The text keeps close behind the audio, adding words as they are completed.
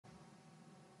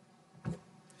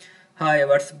Hi,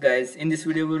 what's up guys? In this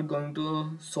video we're going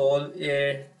to solve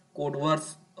a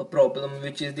Codewars problem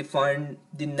which is define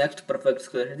the next perfect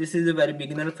square. This is a very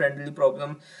beginner friendly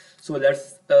problem, so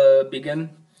let's begin.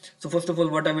 So first of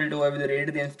all, what I will do, I will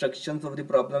read the instructions of the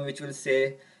problem which will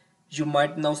say you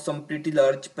might know some pretty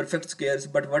large perfect squares,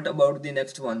 but what about the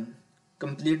next one?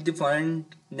 Complete the find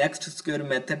next square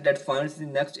method that finds the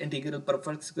next integral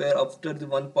perfect square after the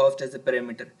one passed as a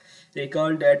parameter.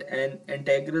 Recall that an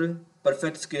integral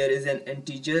perfect square is an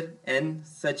integer n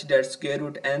such that square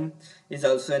root n is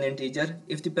also an integer.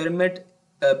 If the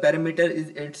parameter is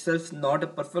itself not a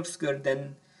perfect square,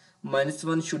 then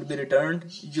 -1 should be returned.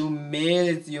 You may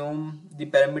assume the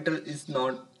parameter is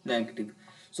not negative.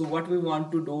 So what we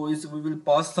want to do is we will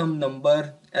pass some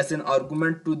number as an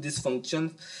argument to this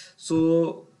function.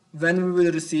 So when we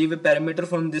will receive a parameter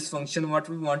from this function, what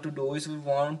we want to do is we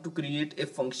want to create a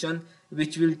function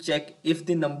which will check if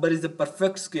the number is a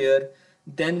perfect square.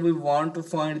 Then we want to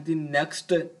find the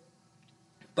next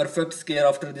perfect square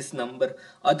after this number.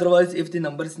 Otherwise, if the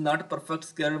number is not perfect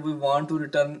square, we want to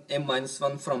return a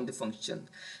 -1 from the function.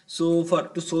 So for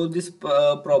to solve this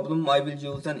problem, I will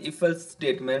use an if-else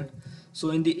statement. So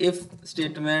in the if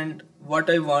statement, what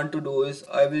I want to do is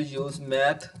I will use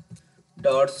math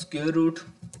dot square root,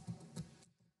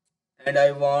 and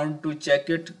I want to check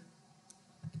it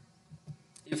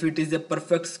if it is a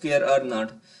perfect square or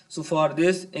not. So for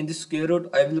this, in the square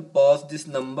root, I will pass this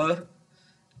number,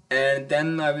 and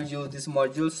then I will use this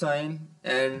module sign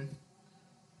and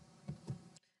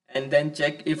then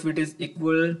check if it is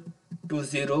equal to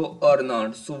 0 or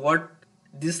not. So what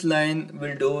this line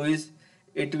will do is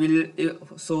it will,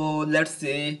 so let's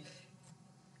say,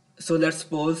 so let's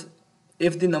suppose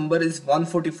if the number is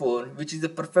 144, which is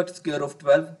a perfect square of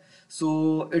 12, so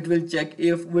it will check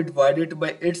if we divide it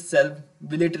by itself,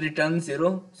 will it return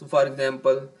 0? So for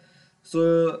example, so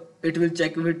it will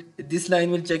check if it, this line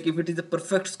will check if it is a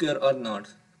perfect square or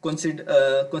not.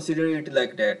 Consider it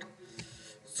like that.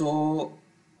 So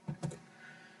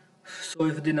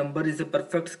if the number is a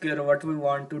perfect square, what we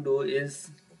want to do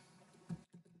is,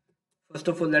 first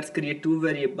of all, let's create two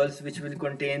variables which will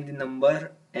contain the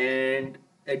number and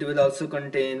it will also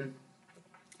contain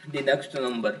the next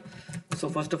number. So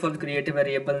first of all, create a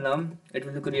variable num. It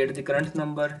will create the current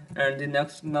number, and the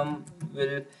next num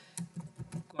will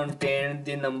contain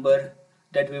the number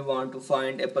that we want to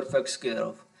find a perfect square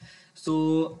of.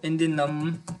 So in the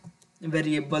num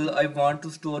variable, I want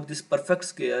to store this perfect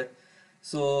square.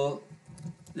 So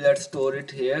let's store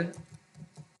it here.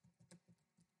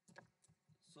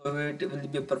 So it will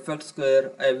be a perfect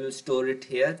square. I will store it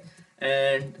here,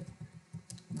 and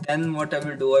then what I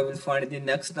will do, I will find the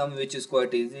next num, which is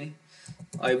quite easy.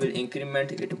 I will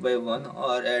increment it by 1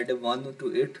 or add 1 to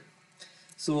it.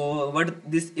 So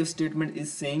what this if statement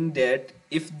is saying, that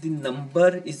if the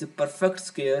number is a perfect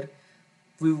square,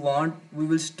 we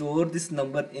will store this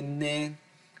number in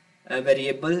a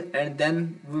variable, and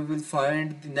then we will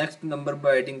find the next number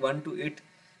by adding 1 to it.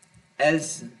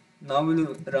 Else, now we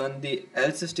will run the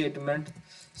else statement.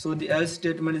 So the else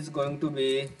statement is going to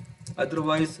be,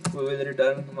 otherwise we will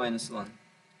return -1.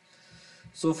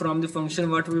 So from the function,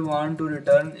 what we want to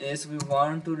return is we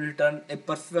want to return a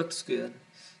perfect square.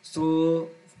 So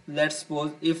let's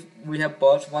suppose if we have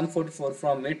passed 144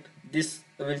 from it, this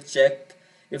will check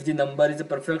if the number is a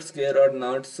perfect square or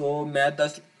not. So math the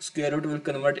square root will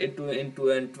convert it into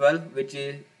an 12, which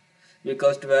is,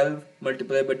 because 12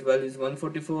 multiplied by 12 is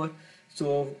 144.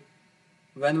 So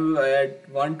when we add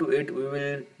 1 to it, we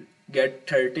will get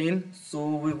 13. So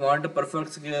we want a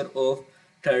perfect square of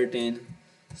 13.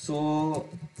 So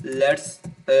let's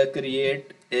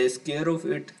create a square of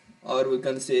it, or we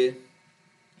can say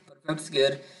perfect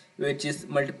square, which is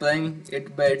multiplying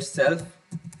it by itself.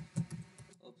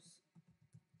 Oops.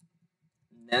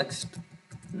 Next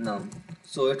num.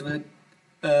 So it will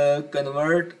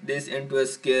convert this into a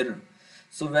square.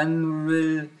 So when we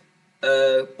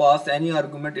will pass any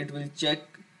argument, it will check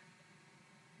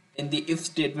in the if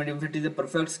statement. If it is a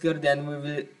perfect square, then we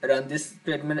will run this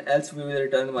statement, else we will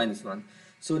return -1.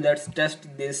 So let's test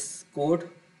this code.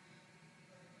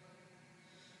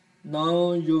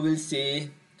 Now you will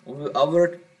see our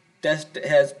test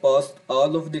has passed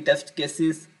all of the test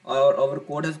cases, or our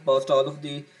code has passed all of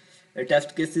the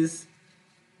test cases,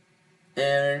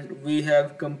 and we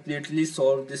have completely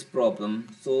solved this problem.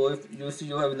 So if you see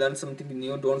you have learned something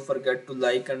new, don't forget to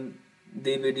like and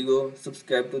the video,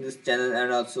 subscribe to this channel,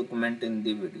 and also comment in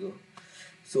the video.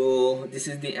 So this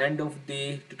is the end of the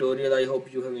tutorial. I hope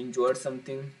you have enjoyed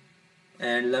something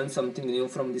and learned something new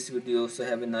from this video. So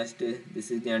have a nice day.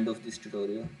 This is the end of this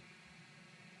tutorial.